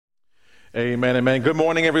Amen, amen. Good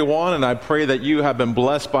morning, everyone, and I pray that you have been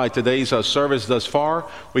blessed by today's service thus far.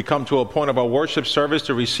 We come to a point of our worship service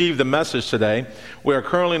to receive the message today. We are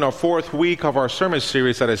currently in our fourth week of our sermon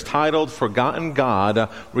series that is titled, Forgotten God,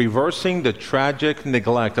 Reversing the Tragic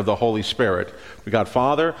Neglect of the Holy Spirit. We got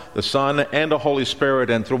Father, the Son, and the Holy Spirit,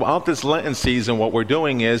 and throughout this Lenten season, what we're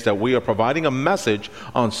doing is that we are providing a message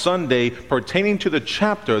on Sunday pertaining to the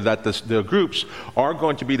chapter that the groups are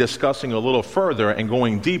going to be discussing a little further and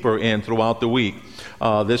going deeper in throughout the week.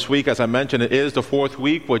 This week, as I mentioned, it is the fourth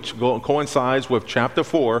week, which coincides with chapter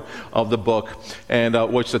 4 of the book,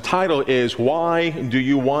 and which the title is, Why Do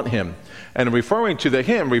You Want Him? And referring to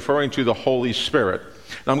the Holy Spirit.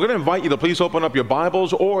 Now, I'm going to invite you to please open up your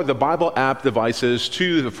Bibles or the Bible app devices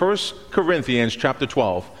to the 1 Corinthians chapter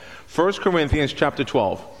 12. 1 Corinthians chapter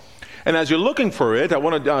 12. And as you're looking for it, I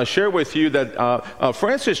want to share with you that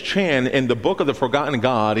Francis Chan, in the book of The Forgotten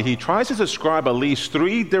God, he tries to describe at least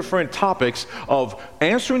 3 different topics of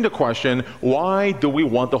answering the question, why do we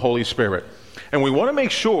want the Holy Spirit? And we want to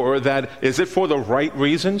make sure that, is it for the right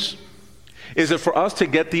reasons? Is it for us to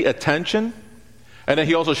get the attention? And then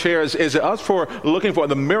he also shares, is it us for looking for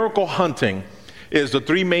the miracle hunting? Is the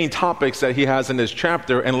 3 main topics that he has in this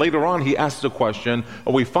chapter. And later on, he asks the question,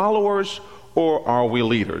 are we followers or are we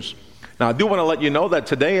leaders? Now, I do want to let you know that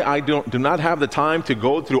today I do not have the time to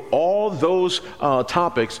go through all those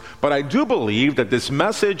topics, but I do believe that this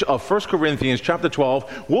message of 1 Corinthians chapter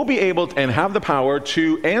 12 will be able to, and have the power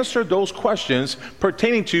to answer those questions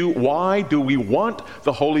pertaining to why do we want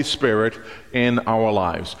the Holy Spirit in our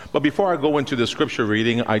lives. But before I go into the scripture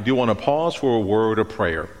reading, I do want to pause for a word of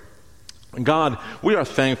prayer. God, we are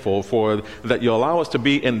thankful for that you allow us to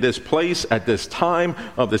be in this place at this time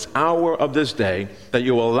of this hour of this day, that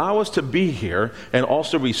you allow us to be here and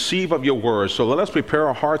also receive of your word. So let us prepare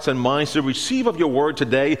our hearts and minds to receive of your word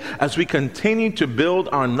today as we continue to build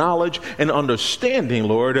our knowledge and understanding,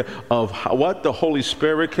 Lord, of what the Holy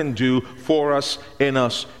Spirit can do for us, in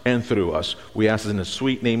us, and through us. We ask it in the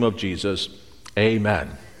sweet name of Jesus.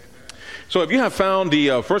 Amen. So if you have found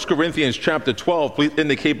the 1 Corinthians chapter 12, please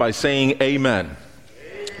indicate by saying amen.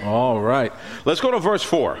 Amen. All right. Let's go to verse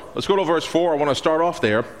 4. I want to start off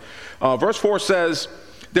there. Verse 4 says,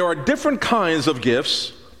 there are different kinds of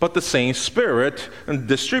gifts, but the same Spirit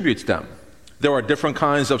distributes them. There are different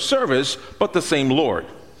kinds of service, but the same Lord.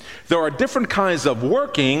 There are different kinds of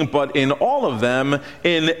working, but in all of them,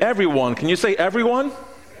 in everyone. Can you say everyone?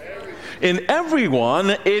 In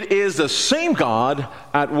everyone, it is the same God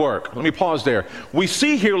at work. Let me pause there. We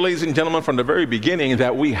see here, ladies and gentlemen, from the very beginning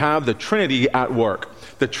that we have the Trinity at work.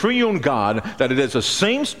 The triune God, that it is the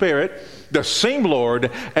same Spirit, the same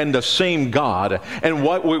Lord, and the same God. And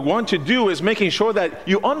what we want to do is making sure that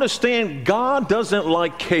you understand God doesn't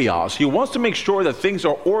like chaos. He wants to make sure that things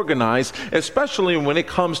are organized, especially when it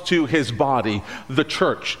comes to his body, the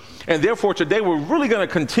church. And therefore, today we're really going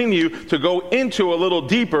to continue to go into a little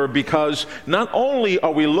deeper, because not only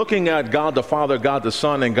are we looking at God the Father, God the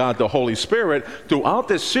Son, and God the Holy Spirit, throughout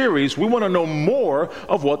this series, we want to know more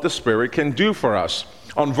of what the Spirit can do for us.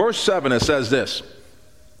 On verse 7, it says this,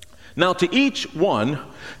 now to each one,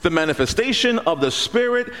 the manifestation of the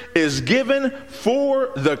Spirit is given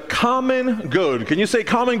for the common good. Can you say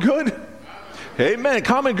common good? Amen.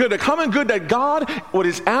 Common good. The common good that God, what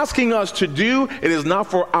is asking us to do, it is not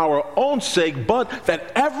for our own sake, but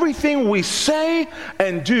that everything we say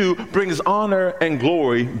and do brings honor and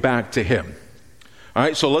glory back to him. All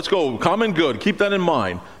right, so let's go. Common good. Keep that in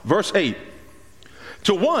mind. Verse 8.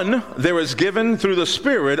 To one, there is given through the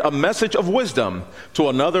Spirit a message of wisdom, to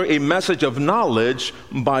another a message of knowledge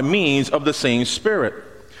by means of the same Spirit,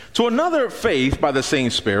 to another faith by the same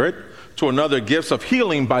Spirit, to another gifts of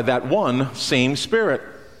healing by that one same Spirit.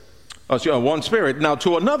 One Spirit. Now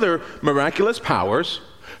to another miraculous powers,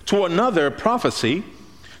 to another prophecy,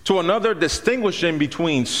 to another distinguishing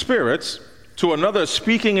between spirits, to another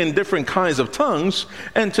speaking in different kinds of tongues,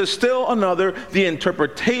 and to still another the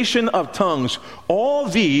interpretation of tongues. All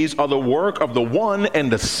these are the work of the one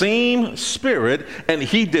and the same Spirit, and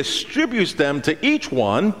he distributes them to each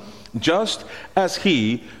one just as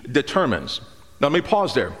he determines. Now let me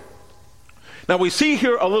pause there. Now we see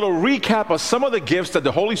here a little recap of some of the gifts that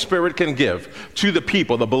the Holy Spirit can give to the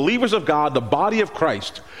people, the believers of God, the body of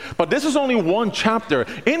Christ. But this is only one chapter.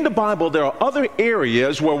 In the Bible, there are other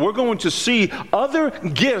areas where we're going to see other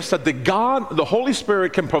gifts that the Holy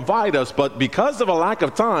Spirit can provide us. But because of a lack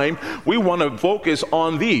of time, we want to focus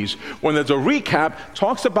on these. When there's a recap,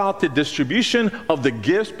 talks about the distribution of the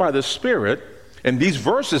gifts by the Spirit. In these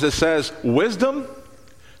verses, it says wisdom,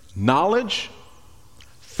 knowledge,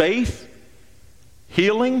 faith,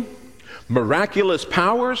 healing, miraculous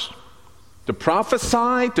powers, to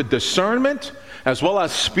prophesy, to discernment, as well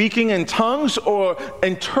as speaking in tongues or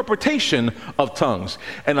interpretation of tongues.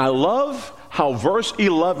 And I love how verse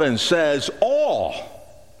 11 says all,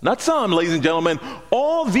 not some, ladies and gentlemen,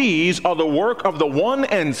 all these are the work of the one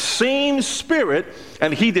and same Spirit,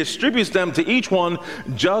 and he distributes them to each one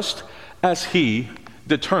just as he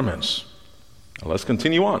determines. Now let's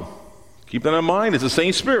continue on. Keep that in mind. It's the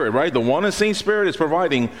same Spirit, right? The one and same Spirit is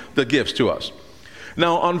providing the gifts to us.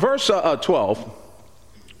 Now, on verse 12,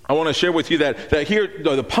 I want to share with you that here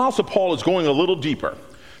the Apostle Paul is going a little deeper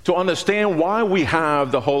to understand why we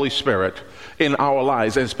have the Holy Spirit in our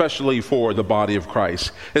lives, and especially for the body of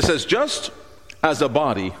Christ. It says, just as a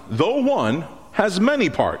body, though one, has many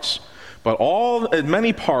parts, but all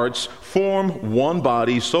many parts form one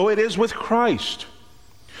body, so it is with Christ.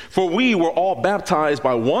 For we were all baptized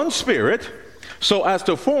by one Spirit, so as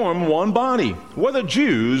to form one body, whether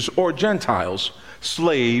Jews or Gentiles,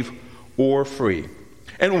 slave or free.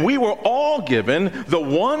 And we were all given the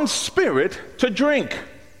one Spirit to drink.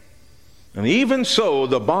 And even so,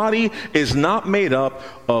 the body is not made up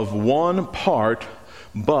of one part,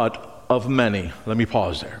 but of many. Let me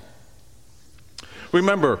pause there.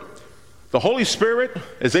 Remember, the Holy Spirit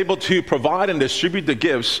is able to provide and distribute the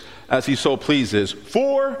gifts as he so pleases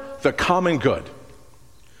for the common good.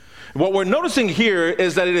 What we're noticing here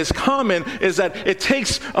is that it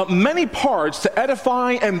takes many parts to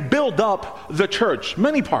edify and build up the church.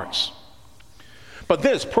 Many parts. But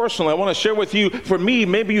this, personally, I want to share with you, for me,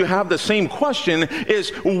 maybe you have the same question,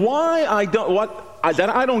 is why I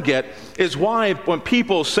don't get is why when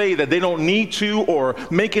people say that they don't need to or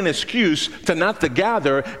make an excuse to not to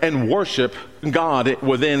gather and worship God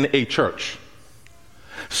within a church.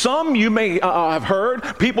 Some you may have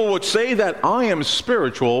heard, people would say that I am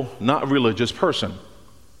spiritual, not religious person.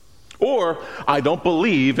 Or I don't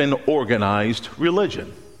believe in organized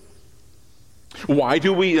religion. Why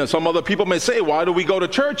do we, some other people may say, why do we go to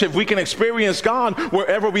church if we can experience God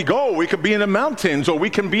wherever we go? We could be in the mountains, or we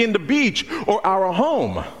can be in the beach, or our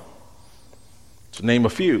home. To name a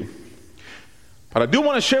few. But I do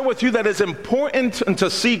want to share with you that it's important to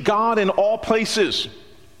see God in all places.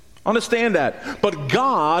 Understand that. But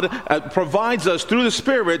God provides us through the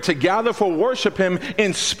Spirit to gather for worship Him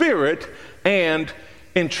in spirit and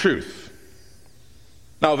in truth.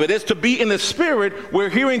 Now, if it is to be in the Spirit,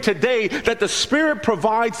 we're hearing today that the Spirit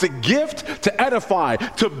provides the gift to edify,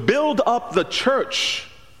 to build up the church,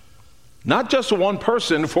 not just one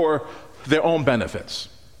person for their own benefits.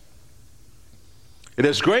 It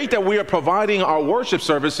is great that we are providing our worship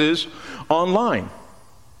services online.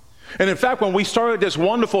 And in fact, when we started this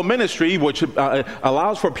wonderful ministry, which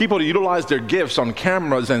allows for people to utilize their gifts on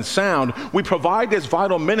cameras and sound, we provide this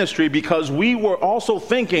vital ministry because we were also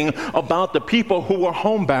thinking about the people who were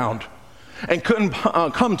homebound and couldn't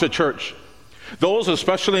come to church. Those,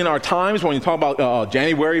 especially in our times when you talk about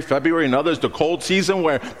January, February, and others, the cold season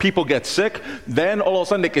where people get sick, then all of a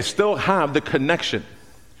sudden they can still have the connection.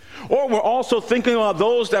 Or we're also thinking about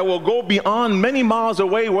those that will go beyond many miles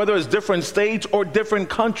away, whether it's different states or different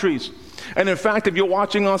countries. And in fact, if you're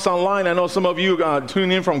watching us online, I know some of you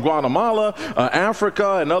tune in from Guatemala,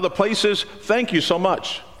 Africa, and other places. Thank you so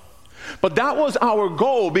much. But that was our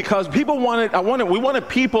goal because we wanted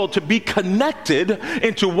people to be connected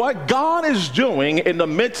into what God is doing in the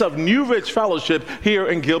midst of New Ridge Fellowship here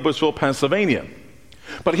in Gilbertsville, Pennsylvania.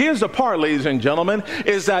 But here's the part, ladies and gentlemen,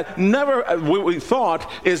 is that what we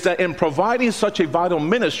thought is that in providing such a vital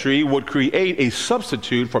ministry would create a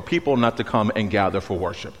substitute for people not to come and gather for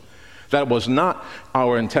worship. That was not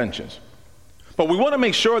our intentions. But we want to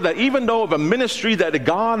make sure that even though the ministry that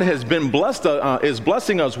God has been is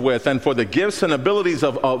blessing us with, and for the gifts and abilities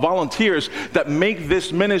of volunteers that make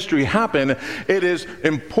this ministry happen, it is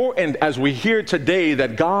important as we hear today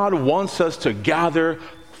that God wants us to gather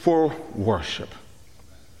for worship.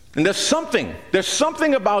 And there's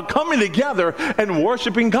something about coming together and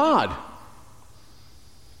worshiping God.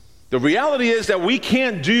 The reality is that we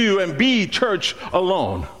can't do and be church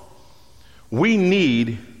alone. We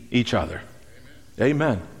need each other.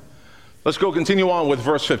 Amen. Let's go continue on with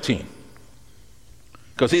verse 15.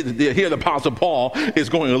 Because here the Apostle Paul is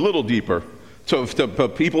going a little deeper to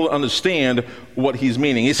people understand what he's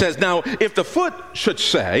meaning. He says, now, if the foot should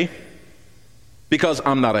say, because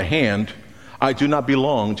I'm not a hand, I do not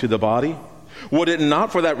belong to the body, would it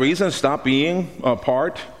not for that reason stop being a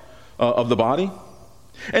part of the body?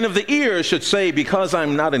 And if the ear should say, because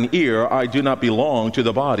I'm not an ear, I do not belong to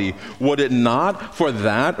the body, would it not for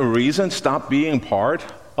that reason stop being part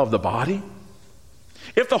of the body?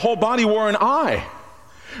 If the whole body were an eye,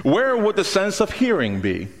 where would the sense of hearing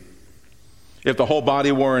be? If the whole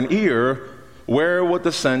body were an ear, where would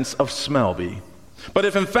the sense of smell be? But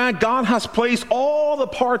if in fact God has placed all the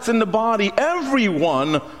parts in the body, every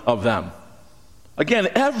one of them, again,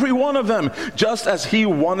 every one of them, just as he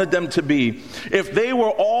wanted them to be, if they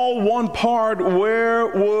were all one part, where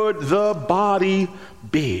would the body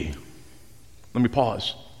be? Let me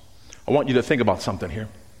pause. I want you to think about something here.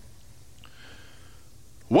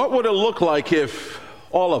 What would it look like if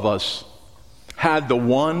all of us had the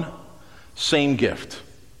one same gift?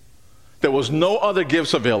 There was no other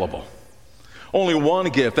gifts available. Only one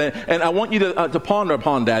gift. And I want you to ponder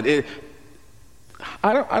upon that.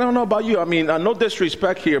 I don't know about you. I mean, no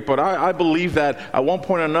disrespect here, but I believe that at one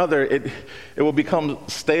point or another, it will become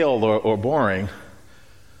stale or boring.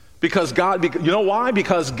 Because God, you know why?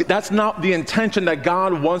 Because that's not the intention that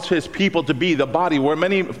God wants his people to be, the body. We're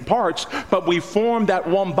many parts, but we form that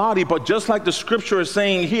one body. But just like the scripture is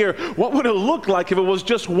saying here, what would it look like if it was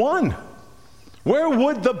just one? Where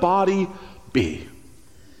would the body be?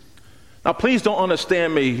 Now, please don't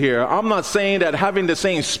understand me here. I'm not saying that having the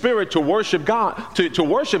same spirit to worship God, to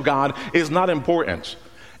worship God is not important.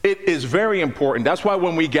 It is very important. That's why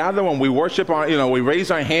when we gather, when we worship, we raise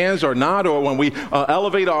our hands or not, or when we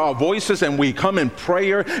elevate our voices and we come in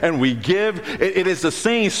prayer and we give, it is the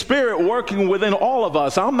same spirit working within all of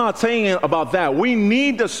us. I'm not saying about that. We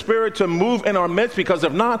need the spirit to move in our midst, because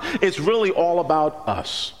if not, it's really all about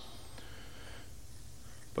us.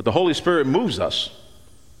 But the Holy Spirit moves us.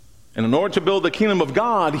 And in order to build the kingdom of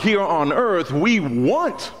God here on earth, we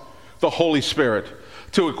want the Holy Spirit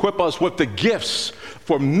to equip us with the gifts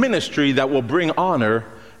for ministry that will bring honor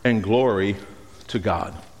and glory to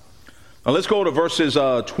God. Now let's go to verses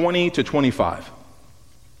 20 to 25.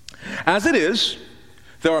 As it is,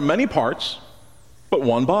 there are many parts, but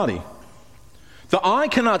one body. The eye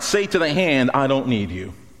cannot say to the hand, I don't need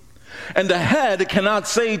you. And the head cannot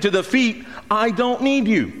say to the feet, I don't need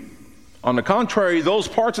you. On the contrary, those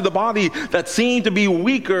parts of the body that seem to be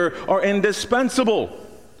weaker are indispensable.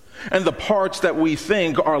 And the parts that we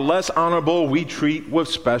think are less honorable, we treat with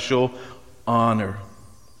special honor.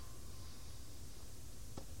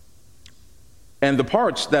 And the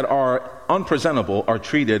parts that are unpresentable are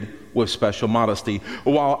treated with special modesty,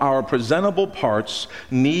 while our presentable parts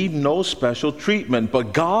need no special treatment.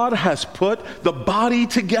 But God has put the body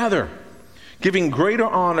together, giving greater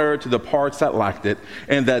honor to the parts that lacked it,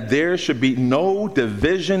 and that there should be no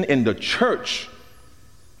division in the church,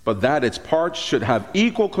 but that its parts should have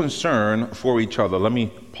equal concern for each other. Let me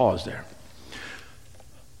pause there.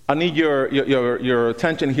 I need your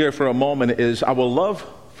attention here for a moment. I would love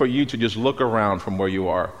for you to just look around from where you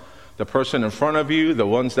are. The person in front of you, the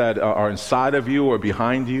ones that are inside of you or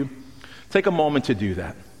behind you. Take a moment to do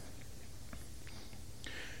that.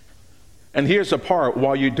 And here's the part,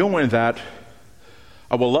 while you're doing that,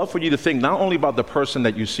 I would love for you to think not only about the person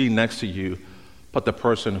that you see next to you, but the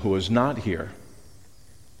person who is not here.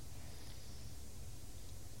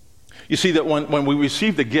 You see that when we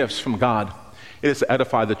receive the gifts from God, it is to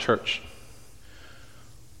edify the church.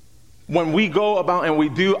 When we go about and we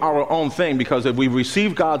do our own thing, because if we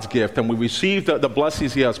receive God's gift and we receive the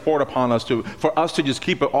blessings he has poured upon us, for us to just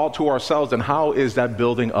keep it all to ourselves, then how is that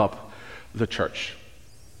building up the church?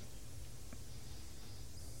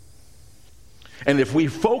 And if we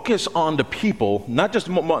focus on the people, not just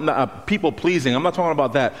people pleasing, I'm not talking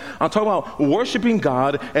about that. I'm talking about worshiping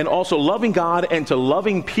God and also loving God and to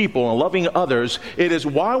loving people and loving others. It is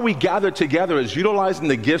why we gather together, is utilizing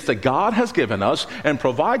the gifts that God has given us and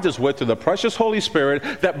provides us with through the precious Holy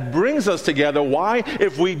Spirit that brings us together. Why?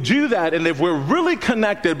 If we do that and if we're really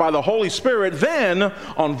connected by the Holy Spirit, then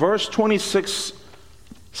on verse 26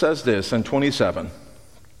 says this, and 27.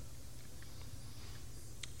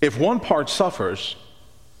 If one part suffers,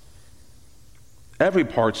 every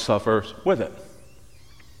part suffers with it.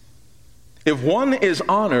 If one is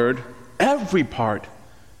honored, every part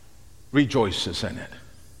rejoices in it.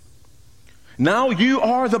 Now you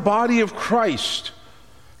are the body of Christ,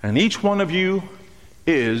 and each one of you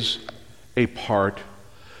is a part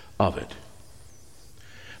of it.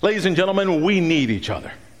 Ladies and gentlemen, we need each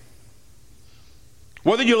other.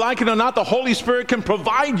 Whether you like it or not, the Holy Spirit can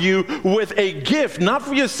provide you with a gift, not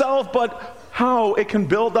for yourself, but how it can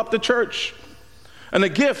build up the church. And a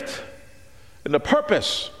gift and a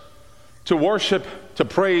purpose to worship, to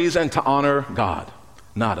praise, and to honor God,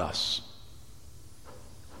 not us.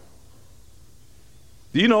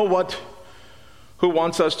 Do you know who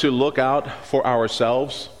wants us to look out for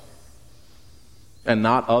ourselves and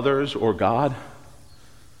not others or God?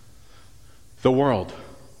 The world.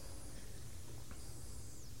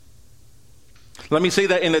 Let me say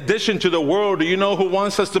that in addition to the world, do you know who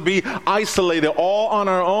wants us to be isolated all on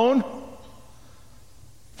our own?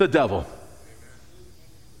 The devil.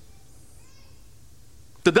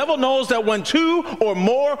 The devil knows that when two or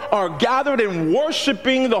more are gathered in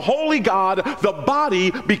worshiping the holy God, the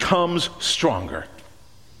body becomes stronger.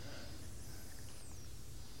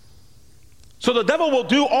 So the devil will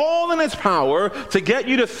do all in his power to get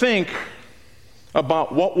you to think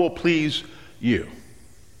about what will please you.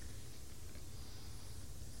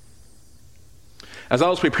 As I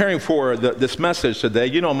was preparing for this message today,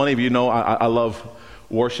 many of you know I love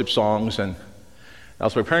worship songs, and I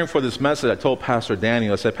was preparing for this message. I told Pastor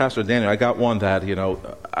Daniel, I said, Pastor Daniel, I got one that,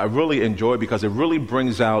 I really enjoy because it really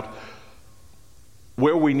brings out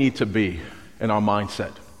where we need to be in our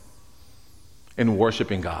mindset in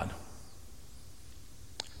worshiping God.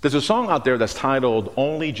 There's a song out there that's titled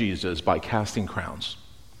Only Jesus by Casting Crowns.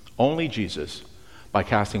 Only Jesus by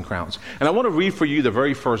Casting Crowns. And I want to read for you the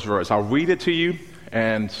very first verse. I'll read it to you,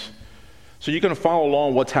 and so you can follow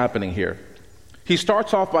along what's happening here. He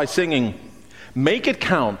starts off by singing, make it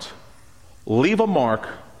count, leave a mark,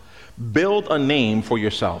 build a name for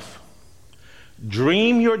yourself.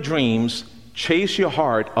 Dream your dreams, chase your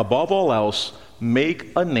heart, above all else, make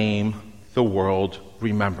a name the world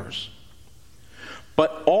remembers.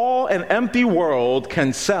 But all an empty world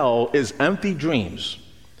can sell is empty dreams.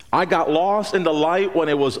 I got lost in the light when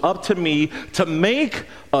it was up to me to make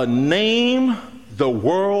a name the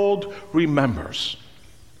world remembers.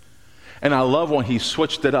 And I love when he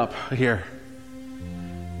switched it up here.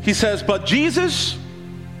 He says, but Jesus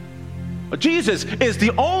is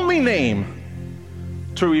the only name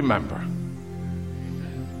to remember.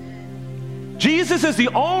 Jesus is the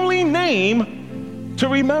only name to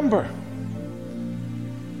remember.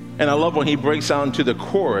 And I love when he breaks down into the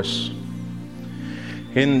chorus.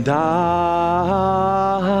 And I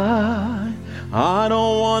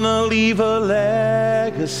don't want to leave a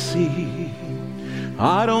legacy.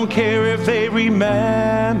 I don't care if they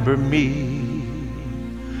remember me.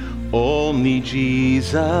 Only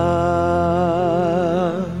Jesus.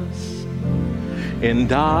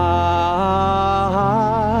 And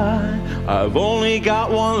I've only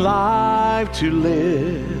got one life to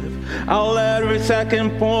live. I'll let every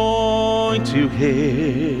second point to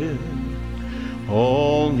Him.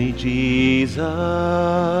 Only Jesus.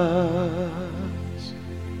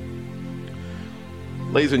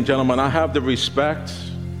 Ladies and gentlemen, I have the respect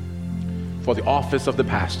for the office of the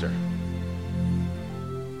pastor.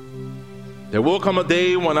 There will come a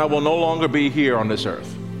day when I will no longer be here on this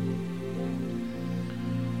earth.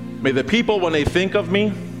 May the people, when they think of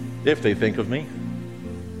me, if they think of me,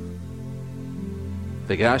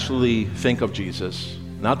 they can actually think of Jesus.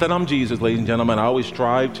 Not that I'm Jesus, ladies and gentlemen. I always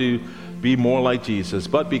strive to be more like Jesus,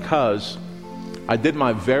 but because I did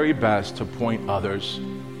my very best to point others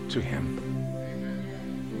to Him.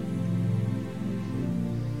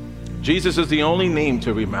 Jesus is the only name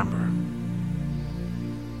to remember.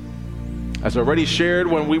 As already shared,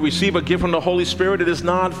 when we receive a gift from the Holy Spirit, it is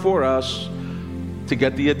not for us to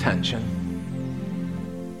get the attention.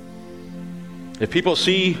 If people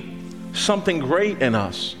see something great in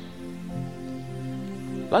us,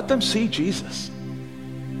 let them see Jesus.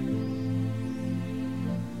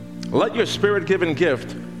 Let your Spirit-given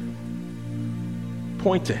gift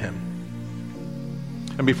point to Him.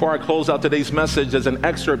 And before I close out today's message, there's an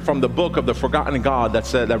excerpt from the book of the Forgotten God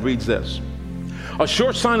that reads this. A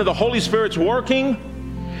sure sign of the Holy Spirit's working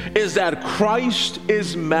is that Christ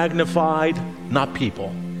is magnified, not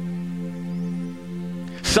people.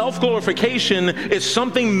 Self-glorification is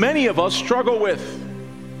something many of us struggle with.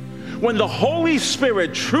 When the Holy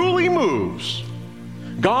Spirit truly moves,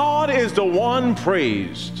 God is the one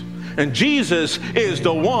praised, and Jesus is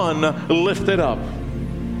the one lifted up.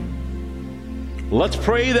 Let's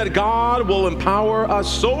pray that God will empower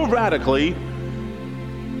us so radically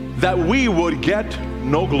that we would get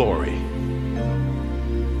no glory.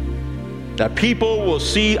 That people will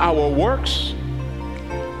see our works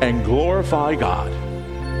and glorify God.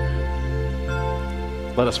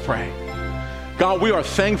 Let us pray. God, we are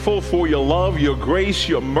thankful for your love, your grace,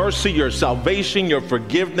 your mercy, your salvation, your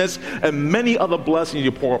forgiveness, and many other blessings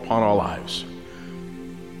you pour upon our lives.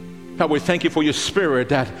 God, we thank you for your Spirit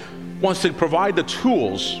that wants to provide the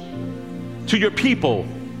tools to your people,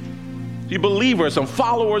 you believers and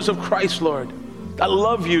followers of Christ, Lord. I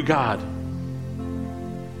love you, God.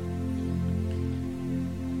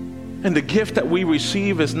 And the gift that we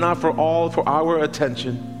receive is not for our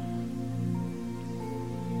attention.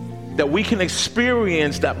 That we can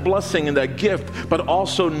experience that blessing and that gift, but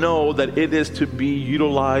also know that it is to be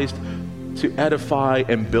utilized to edify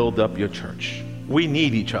and build up your church. We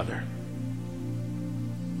need each other.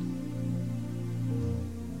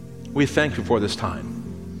 We thank you for this time.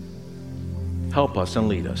 Help us and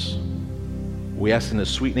lead us. We ask in the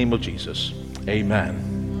sweet name of Jesus.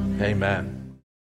 Amen. Amen.